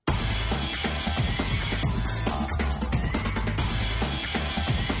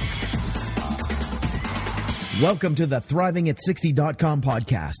Welcome to the ThrivingAt60.com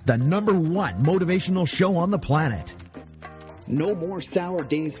podcast, the #1 motivational show on the planet. No more sour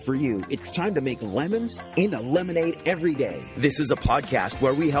days for you. It's time to make lemons into lemonade every day. This is a podcast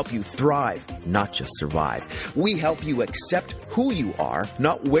where we help you thrive, not just survive. We help you accept who you are,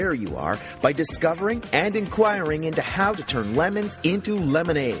 not where you are, by discovering and inquiring into how to turn lemons into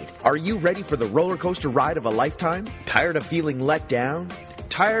lemonade. Are you ready for the roller coaster ride of a lifetime? Tired of feeling let down?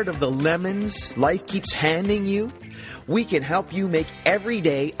 Tired of the lemons life keeps handing you? We can help you make every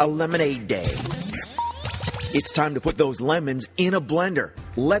day a lemonade day. It's time to put those lemons in a blender.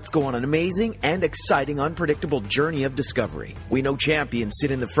 Let's go on an amazing and exciting unpredictable journey of discovery. We know champions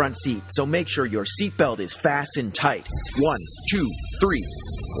sit in the front seat, so make sure your seatbelt is fastened tight. 1, 2, 3,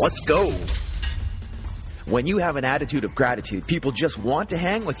 let's go. When you have an attitude of gratitude, people just want to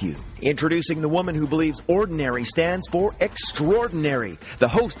hang with you. Introducing the woman who believes ordinary stands for extraordinary, the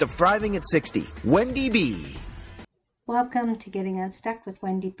host of Thriving at 60, Wendy B. Welcome to Getting Unstuck with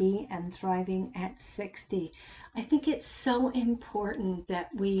Wendy B and Thriving at 60. I think it's so important that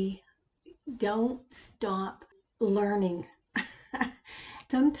we don't stop learning.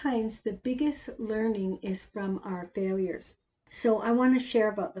 Sometimes the biggest learning is from our failures. So I want to share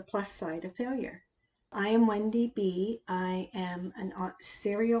about the plus side of failure. I am Wendy B. I am a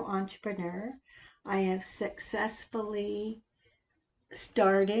serial entrepreneur. I have successfully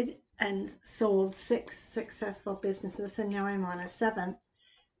started and sold 6 successful businesses, and now I'm on a 7th.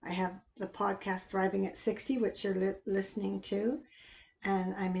 I have the podcast Thriving at 60, which you're listening to,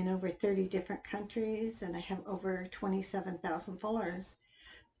 and I'm in over 30 different countries, and I have over 27,000 followers.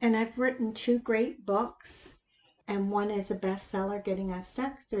 And I've written 2 great books, and one is a bestseller, Getting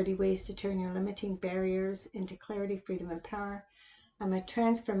Unstuck, 30 Ways to Turn Your Limiting Barriers into Clarity, Freedom, and Power. I'm a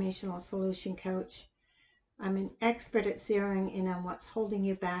transformational solution coach. I'm an expert at zeroing in on what's holding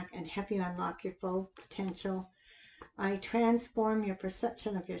you back and help you unlock your full potential. I transform your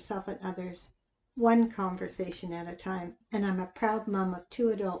perception of yourself and others, one conversation at a time. And I'm a proud mom of 2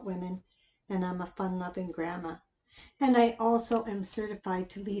 adult women, and I'm a fun-loving grandma. And I also am certified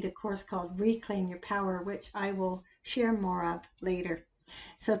to lead a course called Reclaim Your Power, which I will share more of later.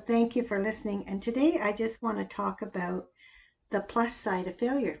 So thank you for listening. And today I just want to talk about the plus side of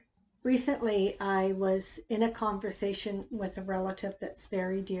failure. Recently, I was in a conversation with a relative that's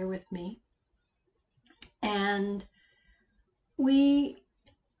very dear with me, and we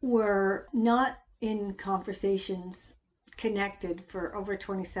were not in conversations connected for over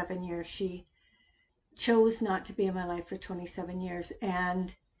 27 years. She chose not to be in my life for 27 years,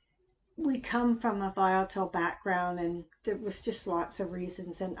 and we come from a volatile background, and there was just lots of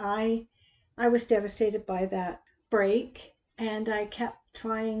reasons, and I was devastated by that break, and I kept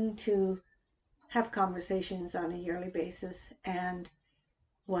trying to have conversations on a yearly basis and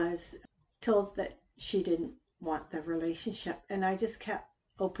was told that she didn't want the relationship, and I just kept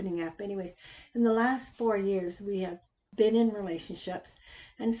opening up anyways. In the last 4 years, we have been in relationships,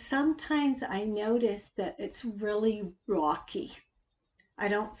 and sometimes I notice that it's really rocky. I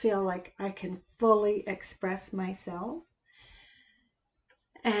don't feel like I can fully express myself.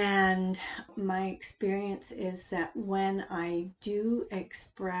 And my experience is that when I do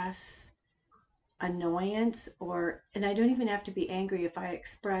express annoyance, and I don't even have to be angry, if I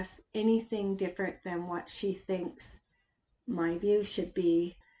express anything different than what she thinks my view should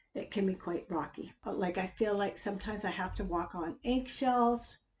be, it can be quite rocky. Like, I feel like sometimes I have to walk on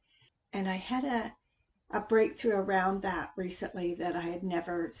eggshells. And I had a breakthrough around that recently that I had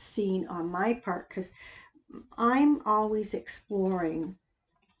never seen on my part, because I'm always exploring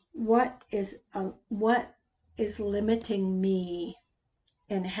what is limiting me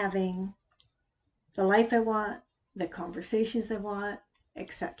in having the life I want, the conversations I want,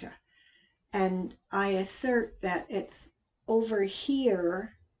 etc. And I assert that it's over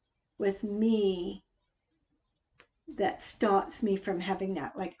here with me that stops me from having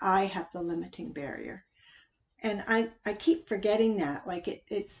that. Like, I have the limiting barrier, and I keep forgetting that. Like,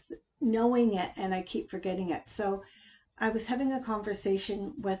 it's knowing it, and I keep forgetting it. So I was having a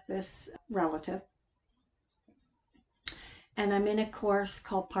conversation with this relative, and I'm in a course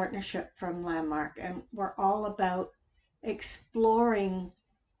called Partnership from Landmark, and we're all about exploring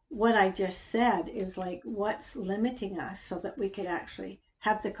what I just said is like what's limiting us so that we could actually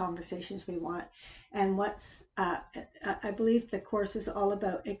have the conversations we want. And I believe the course is all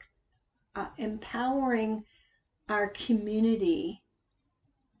about empowering our community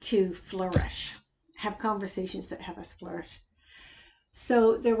to flourish, have conversations that have us flourish.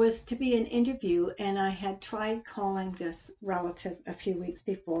 So there was to be an interview, and I had tried calling this relative a few weeks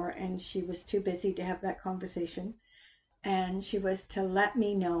before, and she was too busy to have that conversation. And she was to let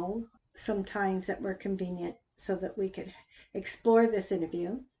me know some times that were convenient so that we could explore this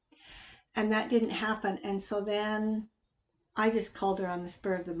interview. And that didn't happen. And so then I just called her on the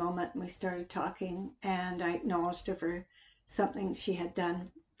spur of the moment, and we started talking, and I acknowledged her for something she had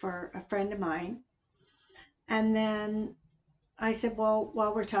done for a friend of mine. And then I said, well,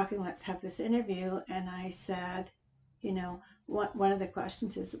 while we're talking, let's have this interview. And I said, one of the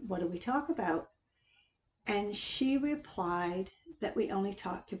questions is, what do we talk about? And she replied that we only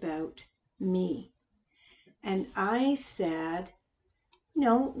talked about me. And I said,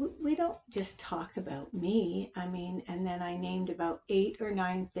 no, we don't just talk about me. And then I named about 8 or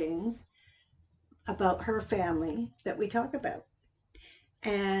 9 things about her family that we talk about.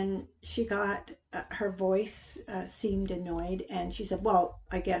 And she got, her voice seemed annoyed, and she said, well,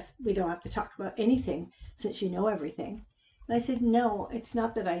 I guess we don't have to talk about anything since you know everything. And I said, no, it's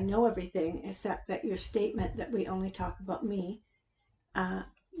not that I know everything, except that your statement that we only talk about me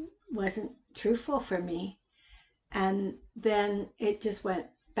wasn't truthful for me. And then it just went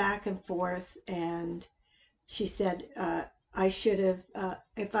back and forth, and she said, I should have,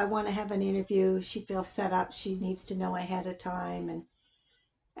 if I want to have an interview, she feels set up, she needs to know ahead of time.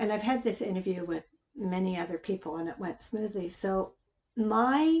 And I've had this interview with many other people, and it went smoothly. So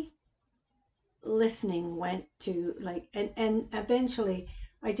my listening went to and eventually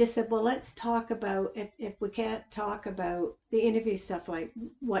I just said, well, let's talk about, if we can't talk about the interview stuff, like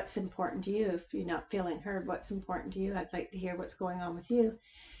what's important to you. If you're not feeling heard, what's important to you? I'd like to hear what's going on with you.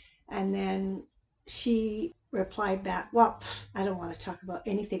 And then she replied back, well, I don't want to talk about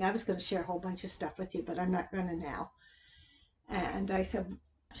anything. I was going to share a whole bunch of stuff with you, but I'm not going to now. And I said,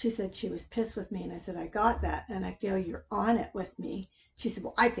 she said she was pissed with me. And I said, I got that. And I feel you're on it with me. She said,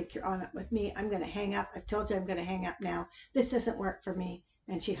 well, I think you're on it with me. I'm going to hang up. I've told you I'm going to hang up now. This doesn't work for me.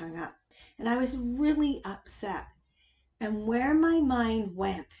 And she hung up. And I was really upset. And where my mind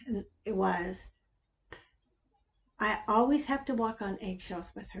went, and it was, I always have to walk on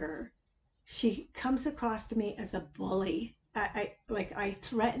eggshells with her. She comes across to me as a bully. I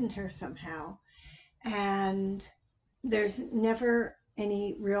threatened her somehow. And there's never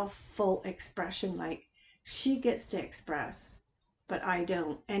any real full expression. Like, she gets to express, but I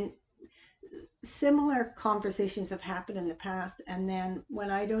don't. And similar conversations have happened in the past. And then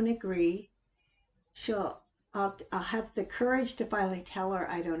when I don't agree, I'll have the courage to finally tell her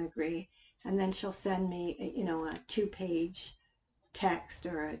I don't agree. And then she'll send me, a 2-page text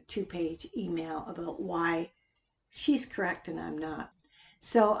or a 2-page email about why she's correct and I'm not.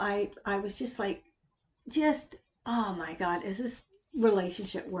 So I was just like, oh my God, is this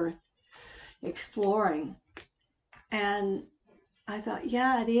relationship worth exploring? And I thought,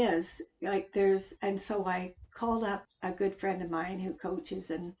 yeah, it is. And so I called up a good friend of mine who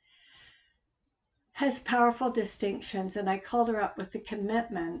coaches and has powerful distinctions. And I called her up with the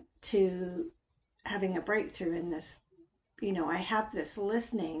commitment to having a breakthrough in this. I have this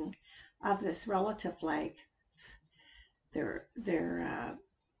listening of this relative, like their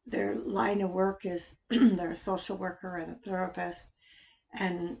line of work is they're a social worker and a therapist,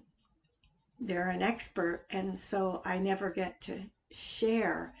 and they're an expert. And so I never get to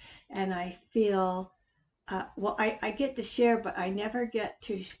share, and I feel I get to share, but I never get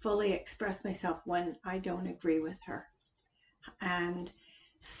to fully express myself when I don't agree with her. And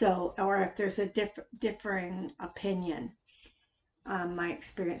so, or if there's a differing opinion, my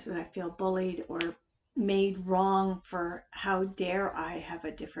experience is I feel bullied or made wrong for how dare I have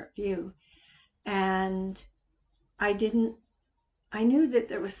a different view. And I knew that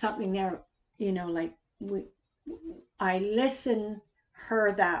there was something there, I listen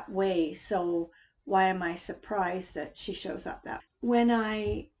her that way. So why am I surprised that she shows up that way? When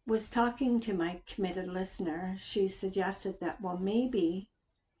I was talking to my committed listener, she suggested that, well, maybe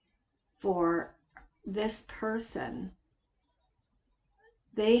for this person,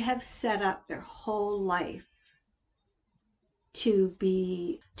 they have set up their whole life to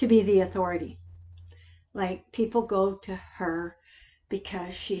be the authority. Like, people go to her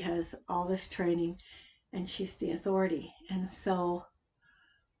because she has all this training and she's the authority. And so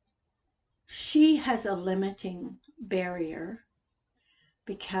she has a limiting barrier,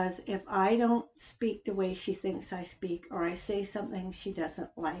 because if I don't speak the way she thinks I speak, or I say something she doesn't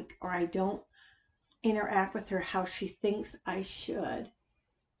like, or I don't interact with her how she thinks I should,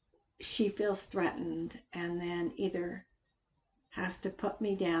 she feels threatened, and then either has to put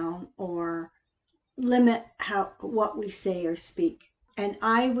me down or limit what we say or speak. And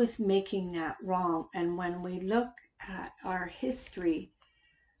I was making that wrong. And when we look at our history,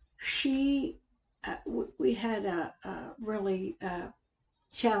 we had a really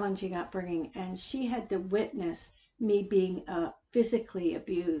challenging upbringing, and she had to witness me being physically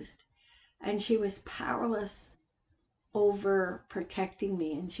abused. And she was powerless over protecting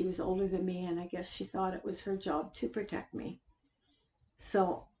me. And she was older than me, and I guess she thought it was her job to protect me.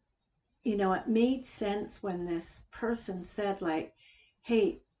 So, it made sense when this person said, like,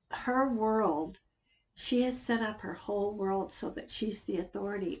 hey, her world, she has set up her whole world so that she's the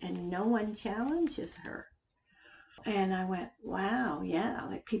authority and no one challenges her. And I went, wow, yeah,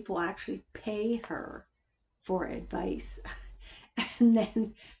 like people actually pay her for advice. And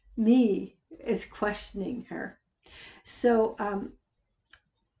then me is questioning her. So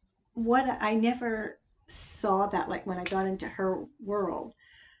what I never saw that, like when I got into her world,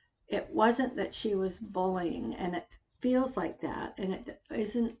 it wasn't that she was bullying, and it feels like that, and it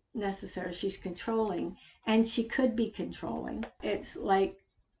isn't necessarily she's controlling, and she could be controlling. It's like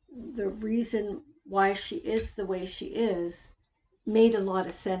the reason why she is the way she is made a lot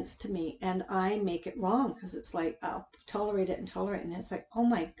of sense to me, and I make it wrong because it's like I'll tolerate it, and it's like, oh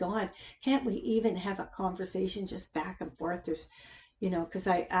my God, can't we even have a conversation just back and forth? There's, because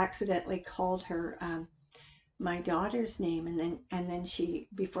I accidentally called her my daughter's name, and then she,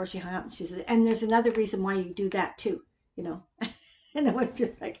 before she hung up, she said, and there's another reason why you do that too, and it was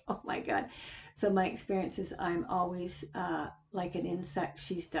just like, oh my God. So my experience is I'm always like an insect.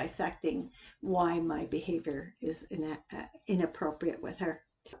 She's dissecting why my behavior is inappropriate with her.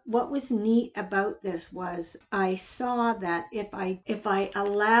 What was neat about this was I saw that if I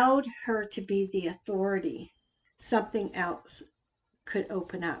allowed her to be the authority, something else could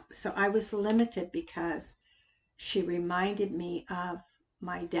open up. So I was limited because she reminded me of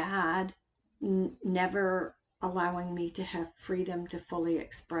my dad never allowing me to have freedom to fully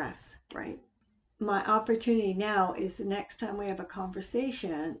express, right? My opportunity now is the next time we have a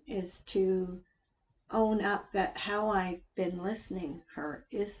conversation is to own up that how I've been listening her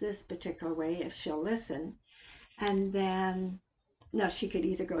is this particular way, if she'll listen. And then, now she could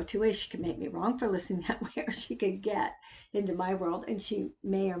either go two ways. She could make me wrong for listening that way, or she could get into my world, and she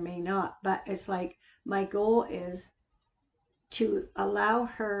may or may not. But it's like my goal is to allow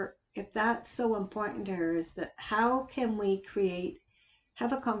her, if that's so important to her, is that how can we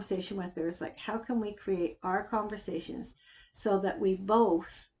have a conversation with her, is like, how can we create our conversations so that we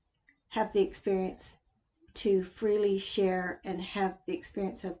both have the experience to freely share and have the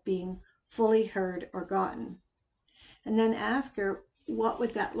experience of being fully heard or gotten. And then ask her, what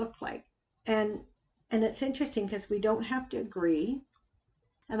would that look like? And it's interesting because we don't have to agree.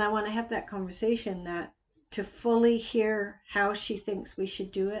 And I want to have that conversation, that to fully hear how she thinks we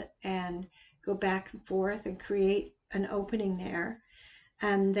should do it and go back and forth and create an opening there.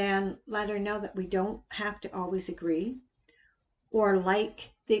 And then let her know that we don't have to always agree or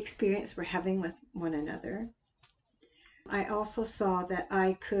like the experience we're having with one another. I also saw that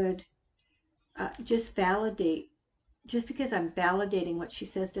I could just validate. Just because I'm validating what she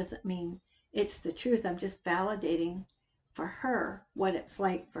says doesn't mean it's the truth. I'm just validating for her what it's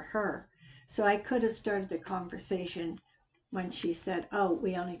like for her. So I could have started the conversation when she said, oh,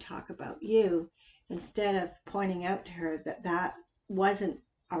 we only talk about you, instead of pointing out to her that that wasn't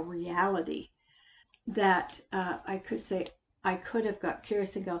a reality. That I could say, I could have got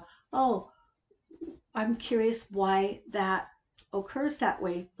curious and go, oh, I'm curious why that occurs that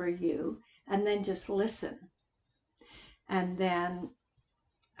way for you, and then just listen. And then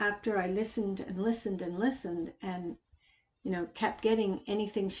after I listened and listened and listened and, kept getting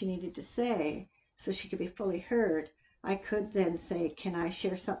anything she needed to say so she could be fully heard, I could then say, can I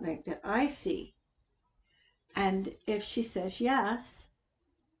share something that I see? And if she says yes,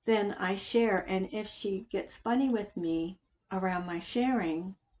 then I share. And if she gets funny with me around my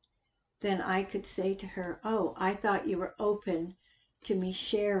sharing, then I could say to her, oh, I thought you were open to me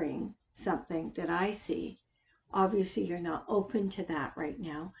sharing something that I see. Obviously, you're not open to that right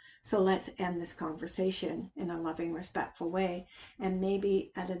now. So let's end this conversation in a loving, respectful way. And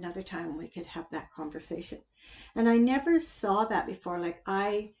maybe at another time we could have that conversation. And I never saw that before. Like,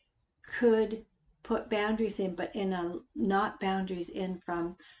 I could put boundaries in, but in a not boundaries in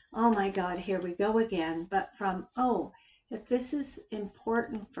from, oh my God, here we go again. But from, oh, if this is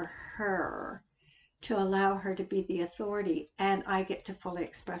important for her, to allow her to be the authority, and I get to fully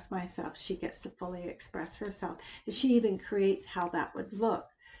express myself, she gets to fully express herself. And she even creates how that would look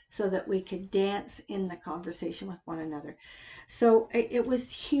so that we could dance in the conversation with one another. So it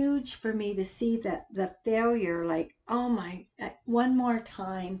was huge for me to see that the failure, like, oh my, one more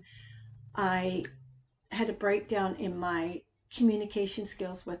time, I had a breakdown in my communication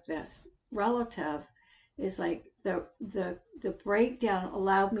skills with this relative. Is like the breakdown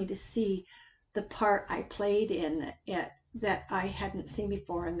allowed me to see the part I played in it that I hadn't seen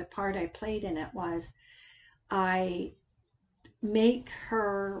before. And the part I played in it was I make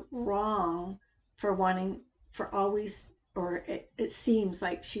her wrong for always, or it seems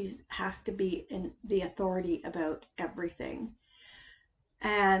like she has to be in the authority about everything.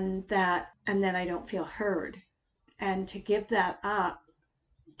 And then I don't feel heard. And to give that up,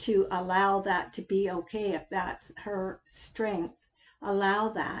 to allow that to be okay, if that's her strength, allow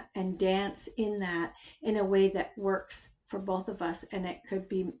that and dance in that in a way that works for both of us. And it could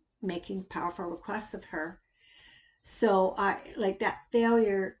be making powerful requests of her. So I like that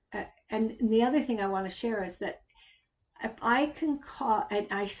failure. And the other thing I want to share is that if I can call, and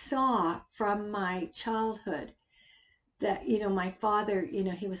I saw from my childhood that, my father,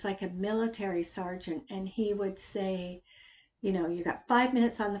 he was like a military sergeant, and he would say, you got 5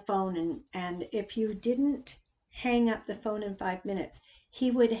 minutes on the phone, and if you didn't hang up the phone in 5 minutes,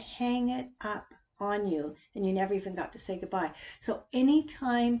 he would hang it up on you, and you never even got to say goodbye. So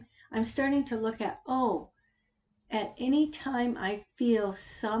anytime I'm starting to look at any time I feel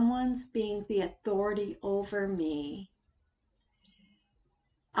someone's being the authority over me,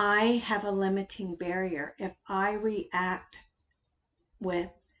 I have a limiting barrier. If I react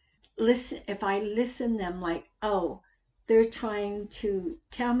if I listen them like, oh, they're trying to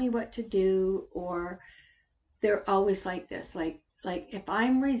tell me what to do, or they're always like this, like if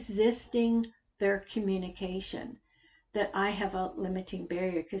I'm resisting their communication, that I have a limiting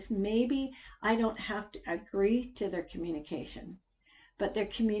barrier, because maybe I don't have to agree to their communication, but their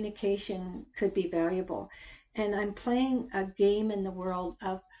communication could be valuable. And I'm playing a game in the world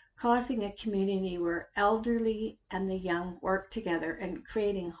of causing a community where elderly and the young work together and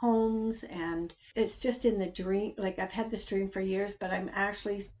creating homes. And it's just in the dream, like I've had this dream for years, but I'm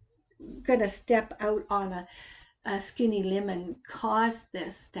actually going to step out on a skinny limb and cause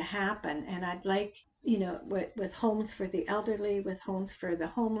this to happen. And I'd like, with homes for the elderly, with homes for the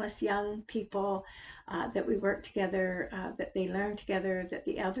homeless young people, that we work together, that they learn together, that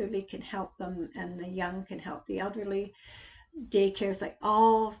the elderly can help them and the young can help the elderly. Daycares, like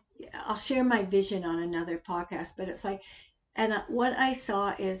I'll share my vision on another podcast, but it's like, and what I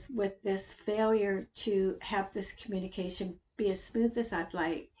saw is with this failure to have this communication be as smooth as I'd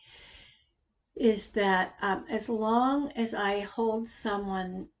like, is that as long as I hold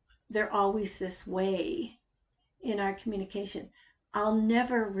someone, they're always this way in our communication, I'll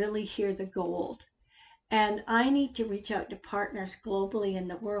never really hear the gold. And I need to reach out to partners globally in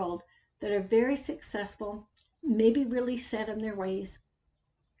the world that are very successful, maybe really set in their ways,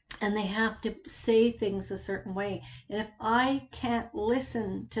 and they have to say things a certain way. And if I can't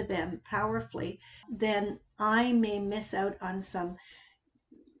listen to them powerfully, then I may miss out on some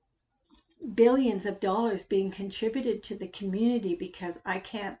billions of dollars being contributed to the community because I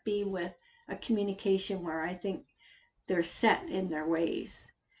can't be with a communication where I think they're set in their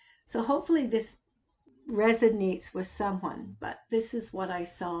ways. So hopefully this resonates with someone, but this is what I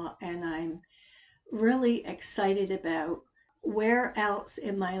saw, and I'm really excited about where else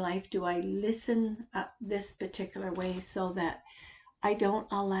in my life do I listen this particular way so that I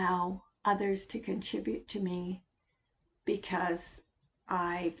don't allow others to contribute to me, because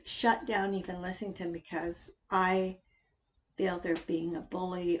I've shut down even listening to them because I feel they're being a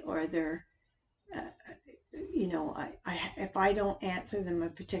bully, or they're, if I don't answer them a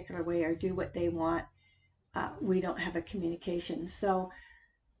particular way or do what they want, we don't have a communication. So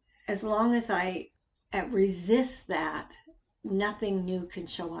as long as I resist that, nothing new can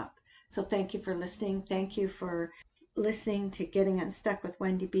show up. So thank you for listening. Thank you for listening to Getting Unstuck with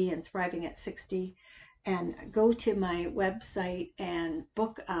Wendy B and Thriving at 60. And go to my website and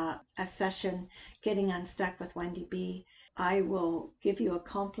book a session, Getting Unstuck with Wendy B. I will give you a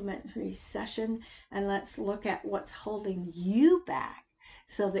complimentary session, and let's look at what's holding you back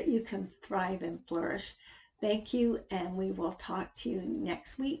so that you can thrive and flourish. Thank you, and we will talk to you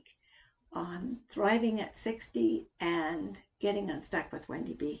next week on Thriving at 60 and Getting Unstuck with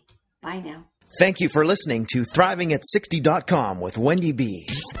Wendy B. Bye now. Thank you for listening to ThrivingAt60.com with Wendy B.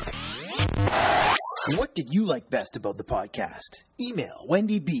 What did you like best about the podcast? Email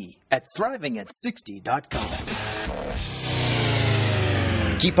Wendy B at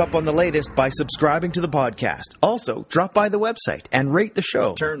ThrivingAt60.com. Keep up on the latest by subscribing to the podcast. Also, drop by the website and rate the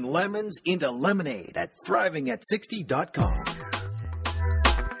show. Turn lemons into lemonade at ThrivingAt60.com.